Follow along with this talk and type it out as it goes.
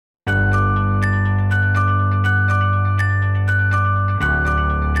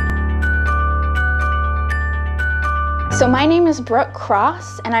So my name is Brooke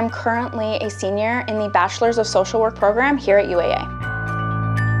Cross, and I'm currently a senior in the Bachelor's of Social Work program here at UAA.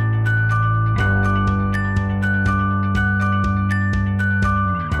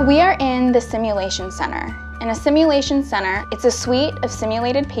 We are in the Simulation Center. In a Simulation Center, it's a suite of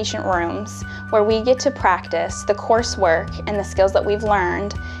simulated patient rooms where we get to practice the coursework and the skills that we've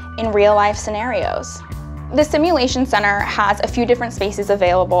learned in real-life scenarios. The Simulation Center has a few different spaces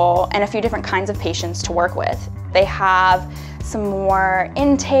available and a few different kinds of patients to work with. They have some more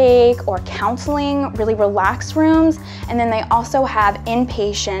intake or counseling, really relaxed rooms, and then they also have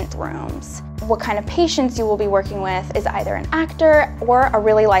inpatient rooms. What kind of patients you will be working with is either an actor or a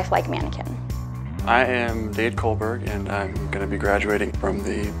really lifelike mannequin. I am Dade Kohlberg, and I'm going to be graduating from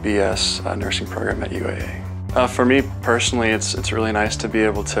the BS nursing program at UAA. For me personally, it's really nice to be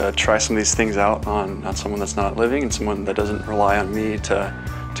able to try some of these things out on someone that's not living and someone that doesn't rely on me to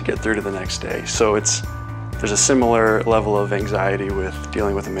get through to the next day. So there's a similar level of anxiety with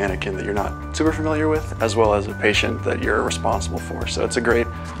dealing with a mannequin that you're not super familiar with, as well as a patient that you're responsible for. So it's a great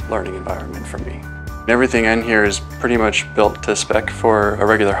learning environment for me. Everything in here is pretty much built to spec for a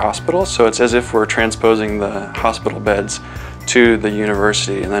regular hospital, so it's as if we're transposing the hospital beds to the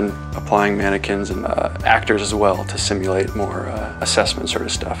university and then applying mannequins and actors as well to simulate more assessment sort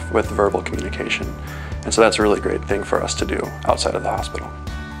of stuff with verbal communication. And so that's a really great thing for us to do outside of the hospital.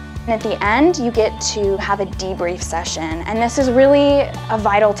 And at the end, you get to have a debrief session, and this is really a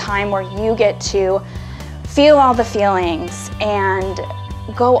vital time where you get to feel all the feelings and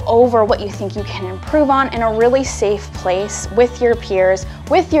go over what you think you can improve on in a really safe place with your peers,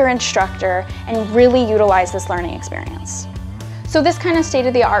 with your instructor, and really utilize this learning experience. So this kind of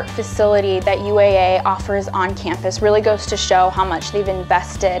state-of-the-art facility that UAA offers on campus really goes to show how much they've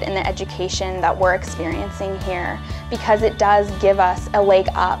invested in the education that we're experiencing here, because it does give us a leg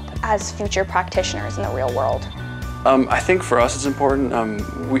up as future practitioners in the real world. I think for us it's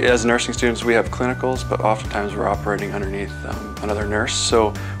important. We, as nursing students, we have clinicals, but oftentimes we're operating underneath another nurse,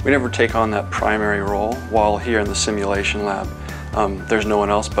 so we never take on that primary role. While here in the simulation lab, there's no one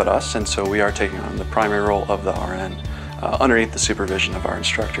else but us, and so we are taking on the primary role of the RN underneath the supervision of our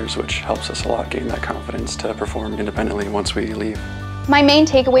instructors, which helps us a lot gain that confidence to perform independently once we leave. My main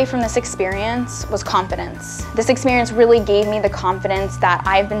takeaway from this experience was confidence. This experience really gave me the confidence that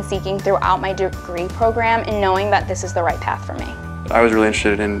I've been seeking throughout my degree program in knowing that this is the right path for me. I was really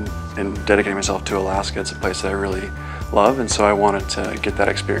interested in dedicating myself to Alaska. It's a place that I really love, and so I wanted to get that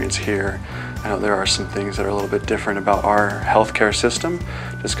experience here. I know there are some things that are a little bit different about our healthcare system,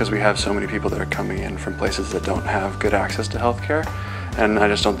 just because we have so many people that are coming in from places that don't have good access to healthcare, and I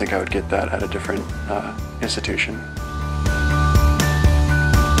just don't think I would get that at a different institution.